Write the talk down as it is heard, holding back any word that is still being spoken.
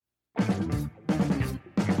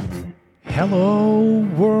Hello,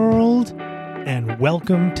 world, and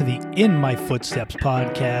welcome to the In My Footsteps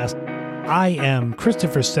podcast. I am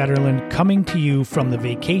Christopher Setterland, coming to you from the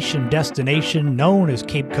vacation destination known as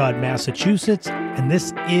Cape Cod, Massachusetts, and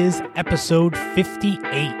this is episode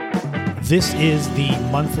 58. This is the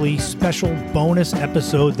monthly special bonus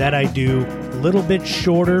episode that I do, a little bit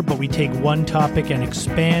shorter, but we take one topic and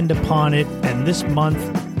expand upon it, and this month,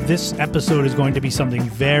 this episode is going to be something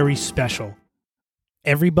very special.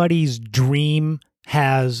 Everybody's dream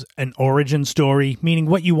has an origin story, meaning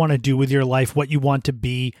what you want to do with your life, what you want to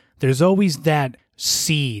be. There's always that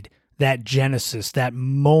seed, that genesis, that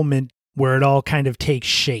moment where it all kind of takes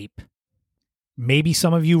shape. Maybe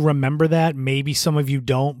some of you remember that, maybe some of you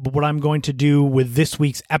don't, but what I'm going to do with this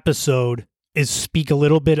week's episode is speak a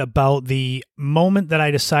little bit about the moment that I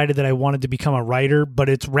decided that I wanted to become a writer, but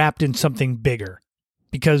it's wrapped in something bigger.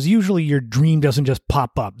 Because usually your dream doesn't just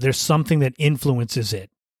pop up. There's something that influences it.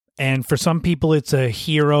 And for some people, it's a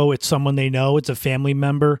hero, it's someone they know, it's a family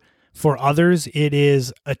member. For others, it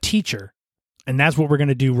is a teacher. And that's what we're going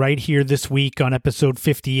to do right here this week on episode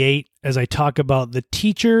 58, as I talk about the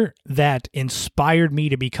teacher that inspired me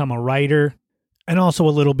to become a writer, and also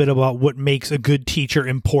a little bit about what makes a good teacher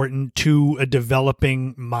important to a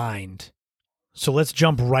developing mind. So let's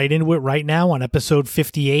jump right into it right now on episode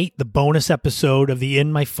 58, the bonus episode of the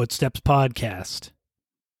In My Footsteps podcast.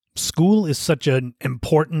 School is such an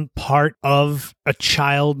important part of a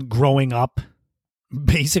child growing up.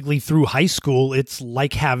 Basically, through high school, it's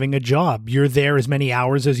like having a job. You're there as many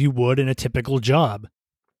hours as you would in a typical job.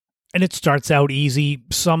 And it starts out easy.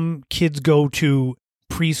 Some kids go to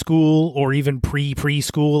preschool or even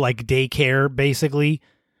preschool, like daycare, basically.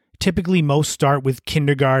 Typically, most start with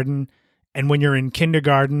kindergarten. And when you're in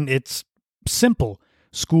kindergarten, it's simple.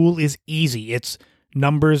 School is easy. It's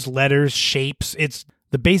numbers, letters, shapes. It's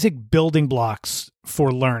the basic building blocks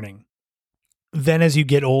for learning. Then as you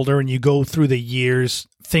get older and you go through the years,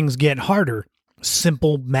 things get harder.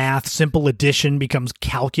 Simple math, simple addition becomes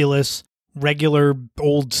calculus. Regular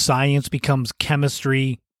old science becomes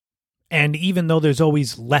chemistry. And even though there's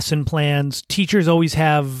always lesson plans, teachers always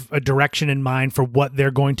have a direction in mind for what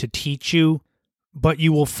they're going to teach you. But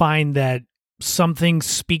you will find that some things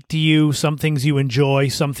speak to you, some things you enjoy,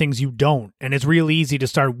 some things you don't. And it's real easy to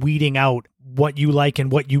start weeding out what you like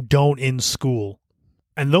and what you don't in school.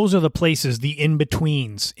 And those are the places, the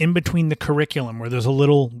in-betweens, in between the curriculum where there's a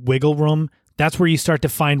little wiggle room. That's where you start to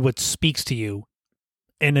find what speaks to you.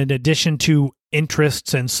 And in addition to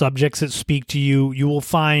interests and subjects that speak to you, you will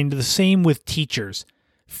find the same with teachers.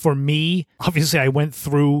 For me, obviously, I went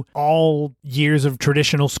through all years of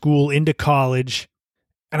traditional school into college,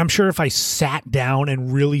 and I'm sure if I sat down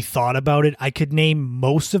and really thought about it, I could name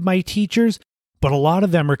most of my teachers, but a lot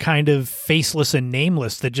of them are kind of faceless and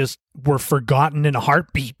nameless that just were forgotten in a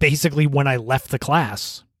heartbeat, basically, when I left the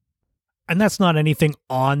class. And that's not anything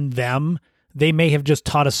on them. They may have just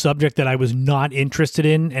taught a subject that I was not interested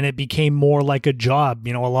in, and it became more like a job.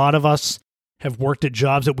 You know, a lot of us have worked at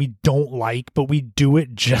jobs that we don't like, but we do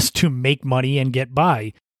it just to make money and get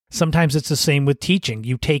by. Sometimes it's the same with teaching.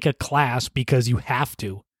 You take a class because you have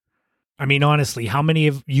to. I mean, honestly, how many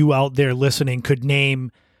of you out there listening could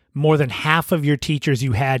name more than half of your teachers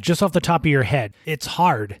you had just off the top of your head? It's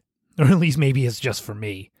hard, or at least maybe it's just for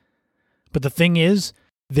me. But the thing is,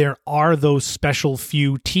 there are those special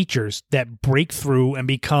few teachers that break through and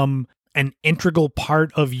become an integral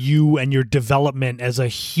part of you and your development as a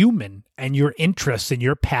human and your interests and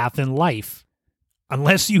your path in life.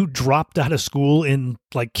 Unless you dropped out of school in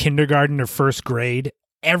like kindergarten or first grade,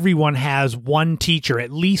 everyone has one teacher,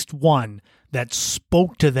 at least one, that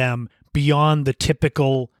spoke to them beyond the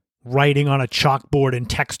typical writing on a chalkboard and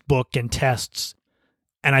textbook and tests.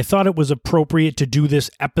 And I thought it was appropriate to do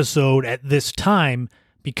this episode at this time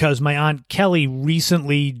because my Aunt Kelly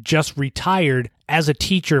recently just retired as a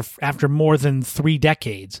teacher after more than 3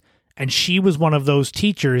 decades. And she was one of those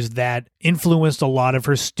teachers that influenced a lot of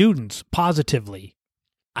her students positively.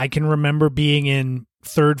 I can remember being in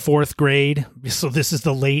 3rd, 4th grade, so this is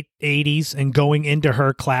the late 80s, and going into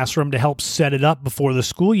her classroom to help set it up before the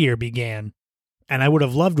school year began. And I would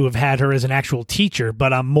have loved to have had her as an actual teacher,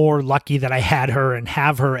 but I'm more lucky that I had her and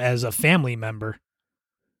have her as a family member.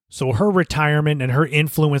 So her retirement and her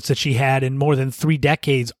influence that she had in more than 3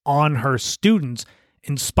 decades on her students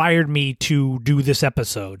inspired me to do this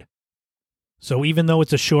episode. So even though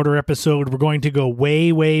it's a shorter episode, we're going to go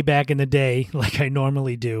way, way back in the day, like I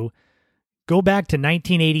normally do. Go back to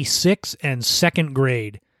 1986 and 2nd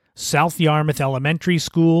grade. South Yarmouth Elementary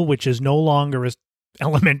School, which is no longer an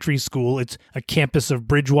elementary school. It's a campus of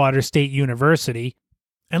Bridgewater State University.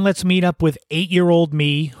 And let's meet up with 8-year-old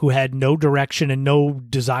me who had no direction and no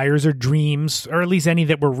desires or dreams, or at least any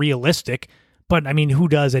that were realistic. But I mean, who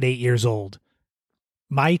does at 8 years old?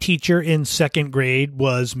 My teacher in second grade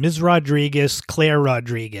was Ms. Rodriguez, Claire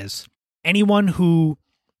Rodriguez. Anyone who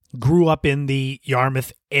grew up in the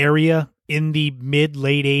Yarmouth area in the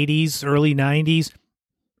mid-late 80s, early 90s,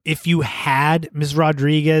 if you had Ms.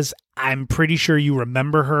 Rodriguez, I'm pretty sure you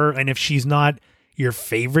remember her. And if she's not your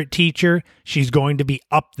favorite teacher, she's going to be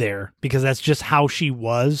up there because that's just how she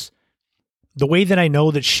was. The way that I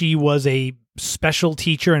know that she was a special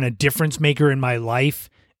teacher and a difference maker in my life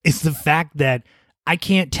is the fact that I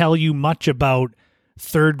can't tell you much about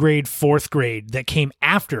third grade, fourth grade that came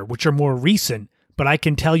after, which are more recent, but I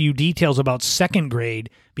can tell you details about second grade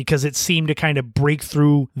because it seemed to kind of break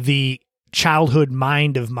through the childhood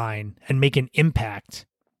mind of mine and make an impact.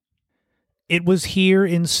 It was here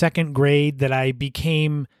in second grade that I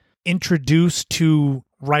became introduced to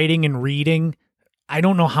writing and reading. I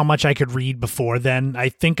don't know how much I could read before then. I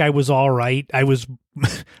think I was all right. I was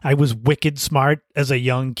wicked smart as a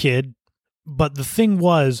young kid. But the thing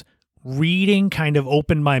was, reading kind of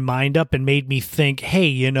opened my mind up and made me think,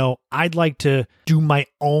 hey, I'd like to do my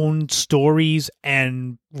own stories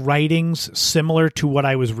and writings similar to what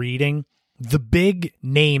I was reading. The big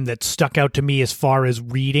name that stuck out to me as far as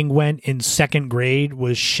reading went in second grade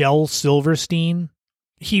was Shel Silverstein.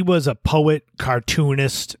 He was a poet,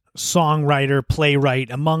 cartoonist, songwriter, playwright,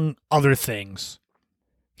 among other things.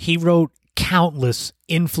 He wrote countless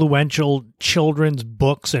influential children's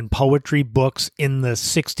books and poetry books in the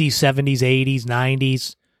 60s, 70s, 80s,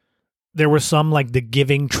 90s. There were some like The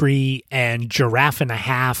Giving Tree and Giraffe and a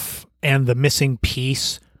Half and The Missing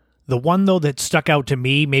Piece. The one, though, that stuck out to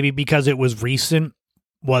me, maybe because it was recent,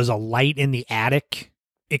 was A Light in the Attic.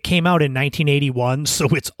 It came out in 1981, so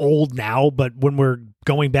it's old now, but when we're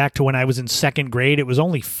going back to when I was in second grade, it was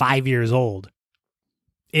only 5 years old.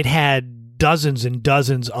 It had dozens and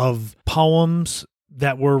dozens of poems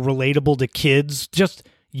that were relatable to kids, just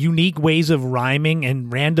unique ways of rhyming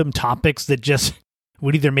and random topics that just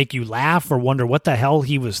would either make you laugh or wonder what the hell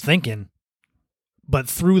he was thinking. But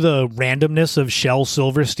through the randomness of Shel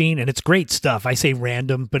Silverstein, and it's great stuff, I say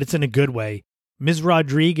random, but it's in a good way, Ms.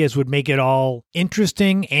 Rodriguez would make it all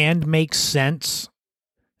interesting and make sense.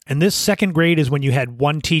 And this second grade is when you had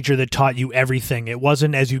one teacher that taught you everything. It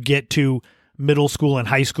wasn't as you get to middle school and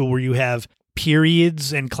high school where you have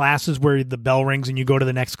periods and classes where the bell rings and you go to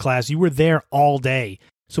the next class. You were there all day.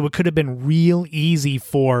 So it could have been real easy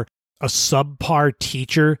for a subpar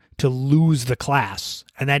teacher to lose the class.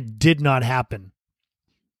 And that did not happen.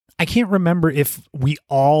 I can't remember if we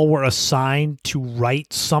all were assigned to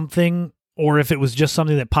write something or if it was just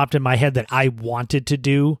something that popped in my head that I wanted to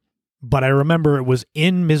do. But I remember it was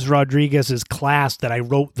in Ms. Rodriguez's class that I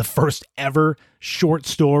wrote the first ever short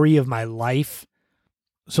story of my life.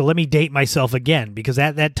 So let me date myself again, because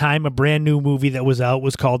at that time, a brand new movie that was out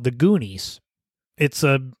was called The Goonies. It's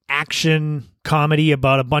an action comedy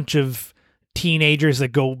about a bunch of teenagers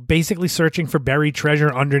that go basically searching for buried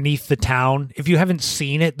treasure underneath the town. If you haven't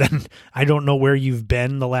seen it, then I don't know where you've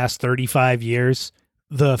been the last 35 years.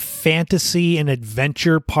 The fantasy and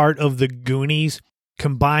adventure part of The Goonies,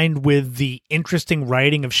 combined with the interesting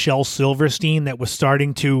writing of Shel Silverstein that was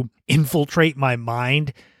starting to infiltrate my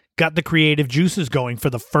mind, got the creative juices going for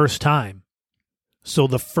the first time. So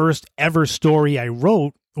the first ever story I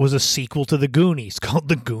wrote was a sequel to The Goonies called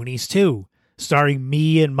The Goonies 2. Starring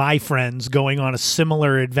me and my friends going on a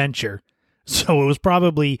similar adventure. So it was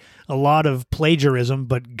probably a lot of plagiarism,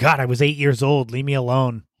 but God, I was 8 years old. Leave me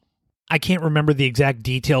alone. I can't remember the exact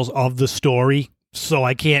details of the story, so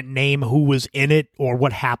I can't name who was in it or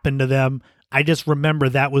what happened to them. I just remember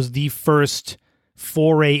that was the first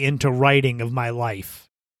foray into writing of my life.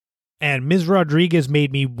 And Ms. Rodriguez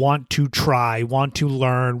made me want to try, want to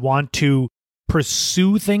learn, want to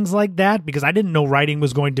pursue things like that, because I didn't know writing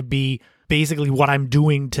was going to be basically what I'm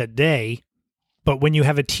doing today. But when you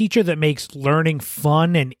have a teacher that makes learning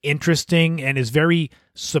fun and interesting and is very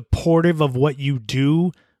supportive of what you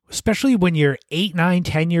do, especially when you're 8, 9,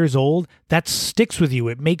 10 years old, that sticks with you.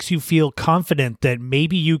 It makes you feel confident that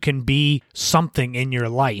maybe you can be something in your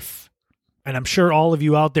life. And I'm sure all of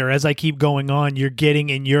you out there, as I keep going on, you're getting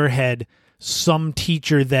in your head some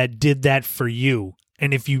teacher that did that for you.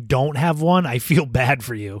 And if you don't have one, I feel bad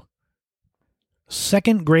for you.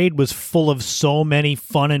 Second grade was full of so many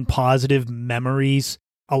fun and positive memories.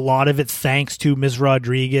 A lot of it thanks to Ms.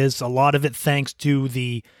 Rodriguez. A lot of it thanks to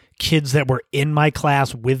the kids that were in my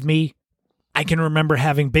class with me. I can remember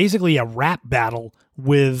having basically a rap battle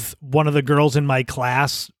with one of the girls in my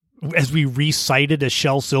class as we recited a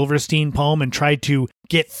Shel Silverstein poem and tried to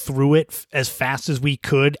get through it as fast as we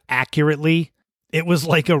could accurately. It was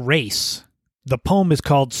like a race. The poem is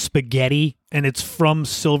called Spaghetti, and it's from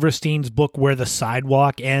Silverstein's book Where the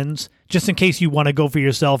Sidewalk Ends, just in case you want to go for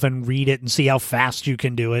yourself and read it and see how fast you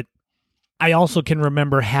can do it. I also can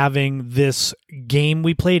remember having this game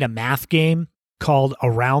we played, a math game called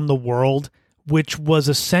Around the World, which was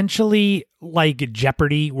essentially like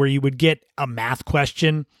Jeopardy, where you would get a math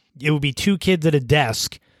question. It would be two kids at a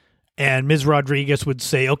desk, and Ms. Rodriguez would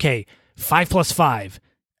say, okay, 5 plus 5.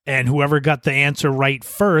 And whoever got the answer right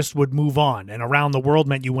first would move on. And Around the World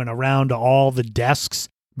meant you went around to all the desks.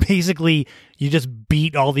 Basically, you just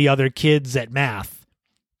beat all the other kids at math.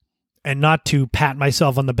 And not to pat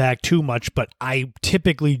myself on the back too much, but I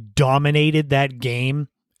typically dominated that game.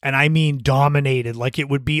 And I mean dominated. Like it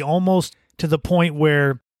would be almost to the point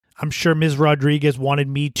where I'm sure Ms. Rodriguez wanted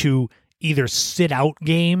me to either sit out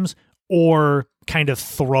games or kind of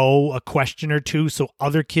throw a question or two so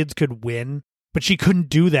other kids could win. But she couldn't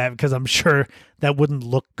do that because I'm sure that wouldn't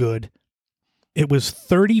look good. It was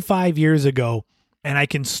 35 years ago, and I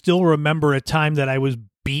can still remember a time that I was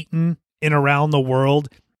beaten in Around the World,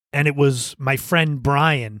 and it was my friend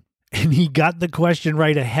Brian, and he got the question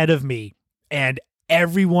right ahead of me, and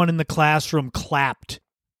everyone in the classroom clapped.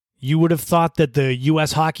 You would have thought that the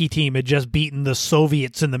U.S. hockey team had just beaten the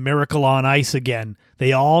Soviets in the Miracle on Ice again.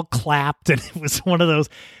 They all clapped, and it was one of those...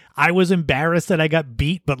 I was embarrassed that I got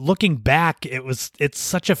beat, but looking back, it's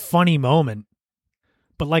such a funny moment.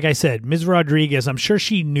 But like I said, Ms. Rodriguez, I'm sure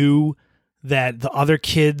she knew that the other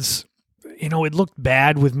kids, it looked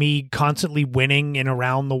bad with me constantly winning in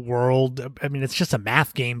Around the World. I mean, it's just a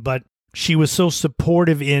math game, but she was so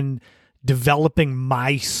supportive in developing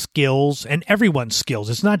my skills and everyone's skills.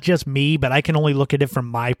 It's not just me, but I can only look at it from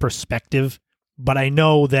my perspective. But I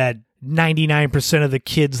know that 99% of the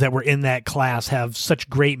kids that were in that class have such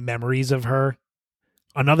great memories of her.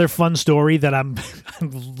 Another fun story that I'm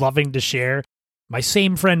loving to share, my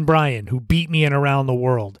same friend Brian, who beat me in Around the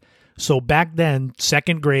World. So back then,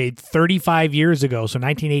 second grade, 35 years ago, so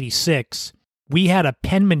 1986, we had a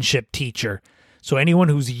penmanship teacher. So anyone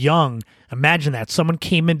who's young, imagine that. Someone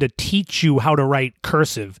came in to teach you how to write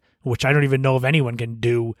cursive, which I don't even know if anyone can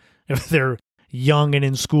do if they're young and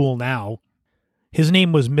in school now. His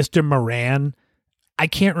name was Mr. Moran. I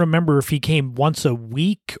can't remember if he came once a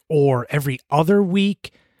week or every other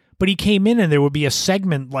week, but he came in and there would be a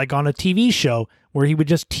segment like on a TV show where he would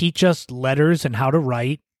just teach us letters and how to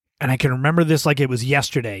write. And I can remember this like it was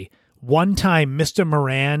yesterday. One time Mr.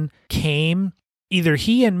 Moran came, either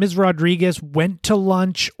he and Ms. Rodriguez went to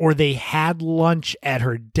lunch or they had lunch at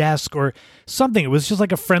her desk or something. It was just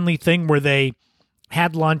like a friendly thing where they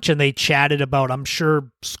had lunch and they chatted about, I'm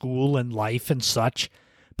sure, school and life and such.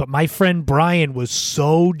 But my friend Brian was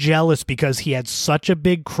so jealous because he had such a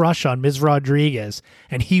big crush on Ms. Rodriguez,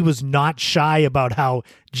 and he was not shy about how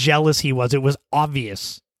jealous he was. It was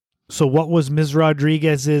obvious. So what was Ms.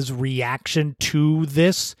 Rodriguez's reaction to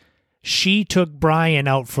this? She took Brian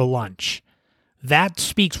out for lunch. That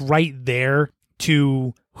speaks right there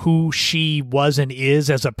to who she was and is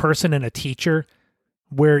as a person and a teacher,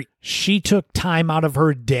 where she took time out of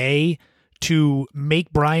her day to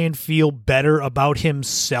make Brian feel better about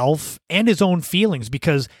himself and his own feelings,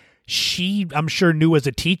 because she, I'm sure, knew as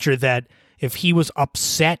a teacher that if he was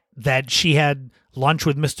upset that she had lunch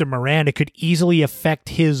with Mr. Moran, it could easily affect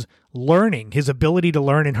his learning, his ability to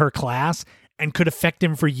learn in her class, and could affect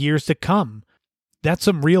him for years to come. That's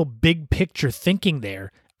some real big picture thinking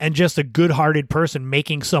there, and just a good-hearted person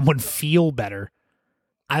making someone feel better.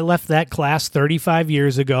 I left that class 35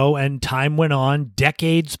 years ago, and time went on,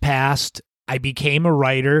 decades passed, I became a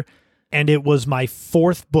writer, and it was my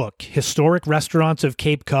fourth book, Historic Restaurants of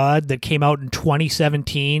Cape Cod, that came out in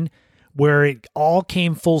 2017, where it all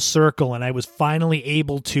came full circle, and I was finally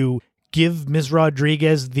able to give Ms.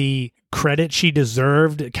 Rodriguez the credit she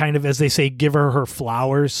deserved, kind of, as they say, give her her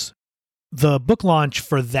flowers. The book launch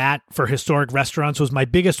for Historic Restaurants was my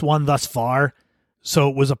biggest one thus far. So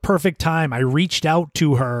it was a perfect time. I reached out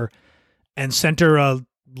to her and sent her a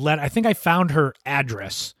letter. I think I found her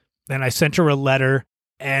address. And I sent her a letter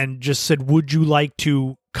and just said, would you like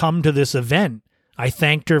to come to this event? I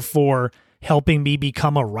thanked her for helping me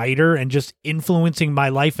become a writer and just influencing my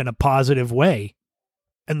life in a positive way.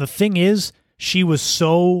 And the thing is, she was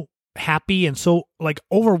so happy and so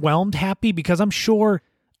overwhelmed happy, because I'm sure,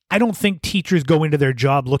 I don't think teachers go into their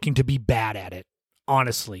job looking to be bad at it,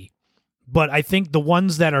 honestly. But I think the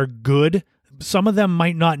ones that are good, some of them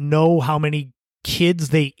might not know how many kids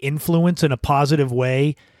they influence in a positive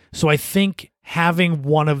way. So I think having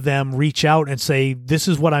one of them reach out and say, this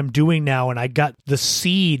is what I'm doing now, and I got the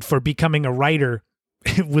seed for becoming a writer,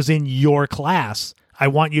 it was in your class. I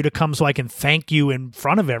want you to come so I can thank you in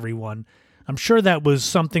front of everyone. I'm sure that was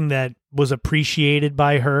something that was appreciated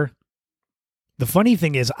by her. The funny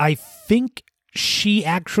thing is, I think she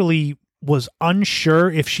actually was unsure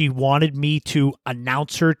if she wanted me to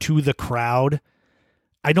announce her to the crowd.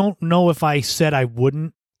 I don't know if I said I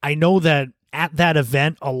wouldn't. I know that at that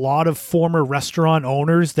event, a lot of former restaurant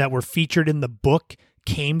owners that were featured in the book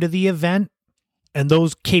came to the event. And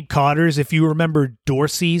those Cape Codders, if you remember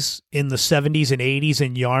Dorsey's in the 70s and 80s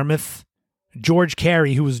in Yarmouth, George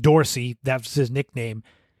Carey, who was Dorsey, that's his nickname.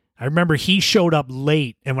 I remember he showed up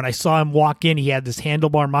late, and when I saw him walk in, he had this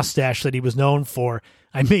handlebar mustache that he was known for.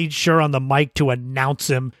 I made sure on the mic to announce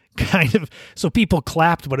him, kind of, so people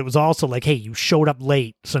clapped, but it was also like, hey, you showed up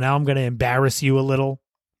late, so now I'm going to embarrass you a little.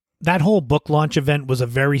 That whole book launch event was a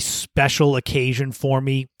very special occasion for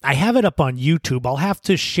me. I have it up on YouTube. I'll have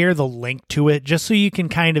to share the link to it just so you can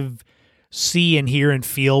kind of see and hear and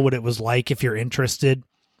feel what it was like if you're interested.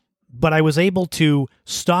 But I was able to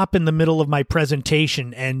stop in the middle of my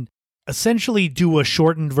presentation and essentially do a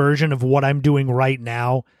shortened version of what I'm doing right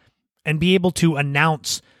now and be able to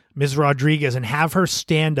announce Ms. Rodriguez and have her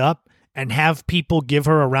stand up and have people give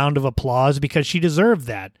her a round of applause because she deserved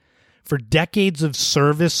that. For decades of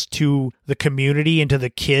service to the community and to the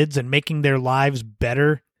kids and making their lives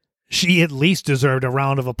better, she at least deserved a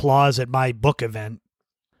round of applause at my book event.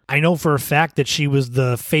 I know for a fact that she was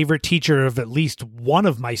the favorite teacher of at least one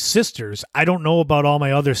of my sisters. I don't know about all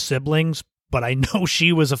my other siblings, but I know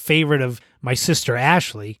she was a favorite of my sister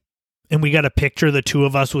Ashley. And we got a picture of the two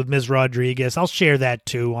of us with Ms. Rodriguez. I'll share that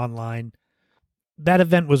too online. That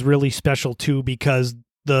event was really special too because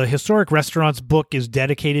the Historic Restaurants book is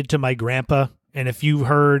dedicated to my grandpa. And if you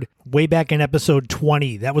heard way back in episode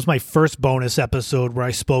 20, that was my first bonus episode where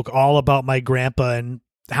I spoke all about my grandpa and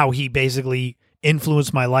how he basically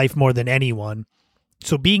influenced my life more than anyone.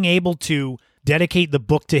 So being able to dedicate the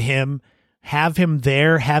book to him, have him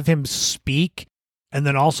there, have him speak, and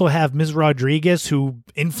then also have Ms. Rodriguez, who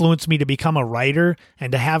influenced me to become a writer,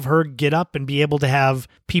 and to have her get up and be able to have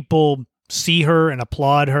people see her and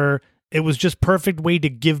applaud her. It was just perfect way to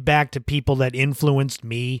give back to people that influenced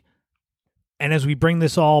me. And as we bring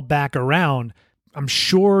this all back around, I'm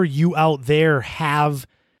sure you out there have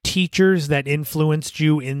teachers that influenced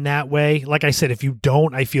you in that way. Like I said, if you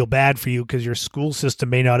don't, I feel bad for you because your school system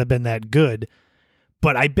may not have been that good.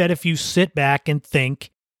 But I bet if you sit back and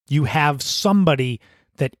think, you have somebody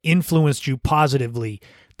that influenced you positively.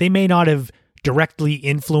 They may not have directly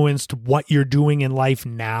influenced what you're doing in life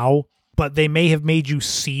now, but they may have made you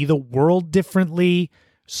see the world differently,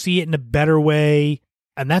 see it in a better way.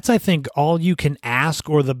 And that's, I think, all you can ask,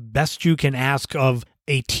 or the best you can ask of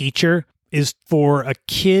a teacher, is for a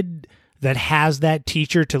kid that has that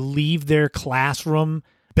teacher to leave their classroom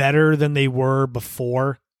better than they were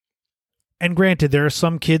before. And granted, there are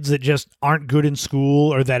some kids that just aren't good in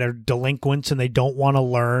school or that are delinquents and they don't want to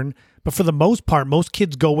learn. But for the most part, most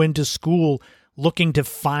kids go into school looking to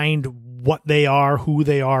find what they are, who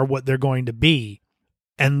they are, what they're going to be.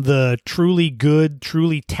 And the truly good,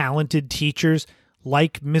 truly talented teachers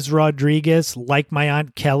like Ms. Rodriguez, like my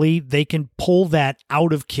Aunt Kelly, they can pull that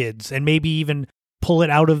out of kids and maybe even pull it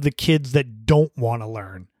out of the kids that don't want to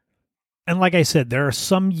learn. And like I said, there are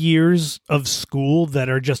some years of school that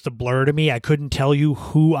are just a blur to me. I couldn't tell you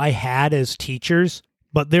who I had as teachers,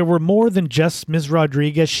 but there were more than just Ms.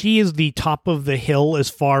 Rodriguez. She is the top of the hill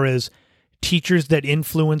as far as teachers that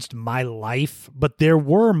influenced my life, but there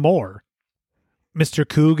were more. Mr.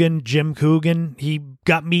 Coogan, Jim Coogan, he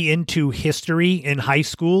got me into history in high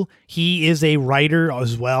school. He is a writer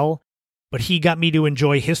as well, but he got me to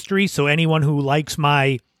enjoy history. So anyone who likes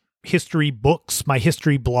my history books, my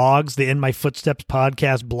history blogs, the In My Footsteps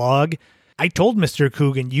podcast blog, I told Mr.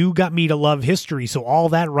 Coogan, you got me to love history. So all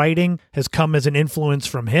that writing has come as an influence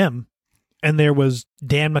from him. And there was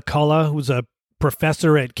Dan McCullough, who's a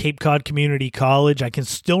professor at Cape Cod Community College. I can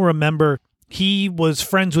still remember he was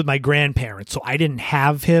friends with my grandparents, so I didn't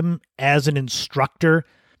have him as an instructor,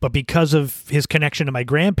 but because of his connection to my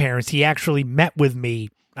grandparents, he actually met with me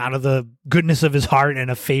out of the goodness of his heart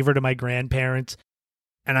and a favor to my grandparents.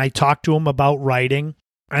 And I talked to him about writing,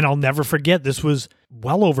 and I'll never forget, this was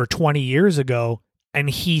well over 20 years ago, and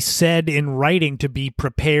he said in writing to be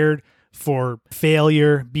prepared for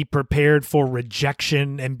failure, be prepared for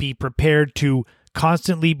rejection, and be prepared to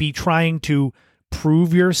constantly be trying to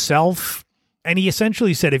prove yourself. And he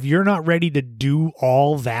essentially said, if you're not ready to do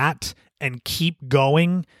all that and keep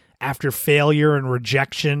going after failure and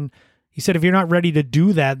rejection, he said, if you're not ready to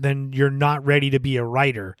do that, then you're not ready to be a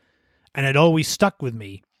writer. and it always stuck with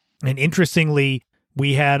me. And interestingly,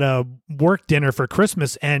 we had a work dinner for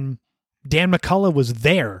Christmas, and Dan McCullough was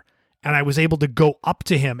there, and I was able to go up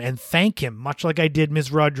to him and thank him, much like I did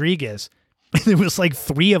Ms. Rodriguez. And there was like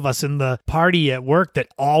 3 of us in the party at work that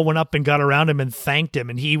all went up and got around him and thanked him,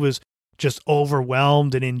 and he was just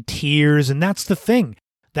overwhelmed and in tears. And that's the thing.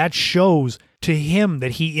 That shows to him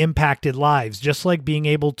that he impacted lives, just like being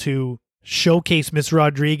able to showcase Ms.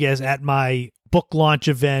 Rodriguez at my book launch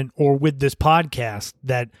event or with this podcast,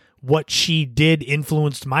 that what she did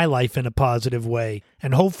influenced my life in a positive way.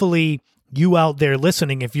 And hopefully you out there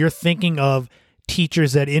listening, if you're thinking of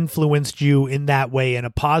teachers that influenced you in that way, in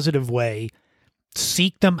a positive way,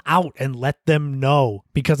 seek them out and let them know.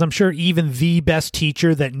 Because I'm sure even the best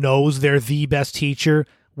teacher that knows they're the best teacher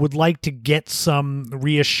would like to get some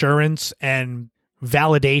reassurance and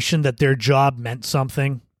validation that their job meant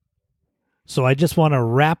something. So I just want to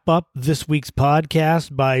wrap up this week's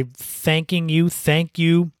podcast by thanking you. Thank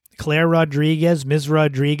you, Claire Rodriguez, Ms.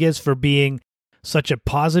 Rodriguez, for being such a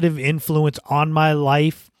positive influence on my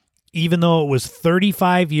life. Even though it was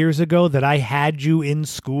 35 years ago that I had you in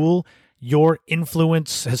school, your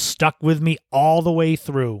influence has stuck with me all the way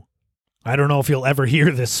through. I don't know if you'll ever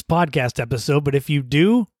hear this podcast episode, but if you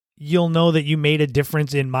do, you'll know that you made a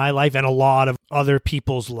difference in my life and a lot of other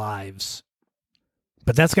people's lives.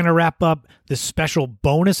 But that's going to wrap up this special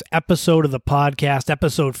bonus episode of the podcast,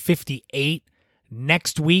 episode 58.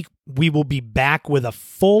 Next week, we will be back with a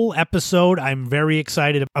full episode. I'm very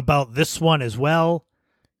excited about this one as well.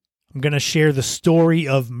 I'm going to share the story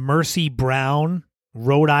of Mercy Brown,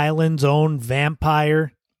 Rhode Island's own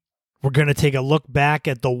vampire. We're going to take a look back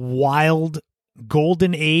at the wild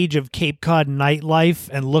golden age of Cape Cod nightlife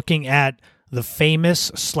and looking at the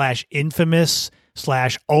famous/infamous/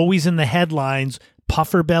 always in the headlines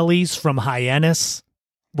puffer bellies from Hyannis.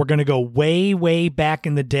 We're going to go way, way back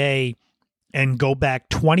in the day and go back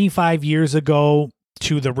 25 years ago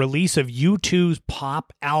to the release of U2's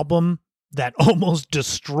Pop album that almost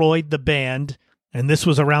destroyed the band. And this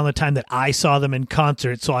was around the time that I saw them in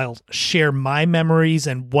concert, so I'll share my memories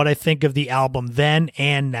and what I think of the album then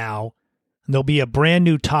and now. And there'll be a brand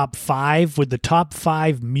new top 5 with the top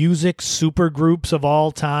 5 music supergroups of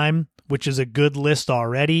all time, which is a good list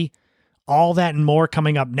already. All that and more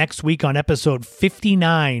coming up next week on episode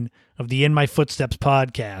 59 of the In My Footsteps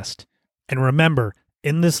podcast. And remember,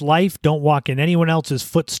 in this life, don't walk in anyone else's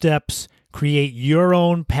footsteps. Create your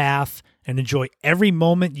own path and enjoy every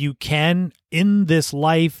moment you can in this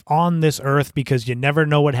life, on this earth, because you never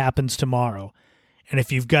know what happens tomorrow. And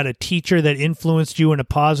if you've got a teacher that influenced you in a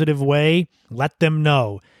positive way, let them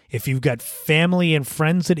know. If you've got family and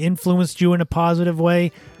friends that influenced you in a positive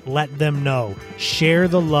way, let them know. Share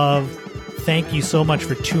the love. Thank you so much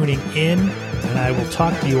for tuning in, and I will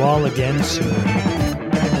talk to you all again soon.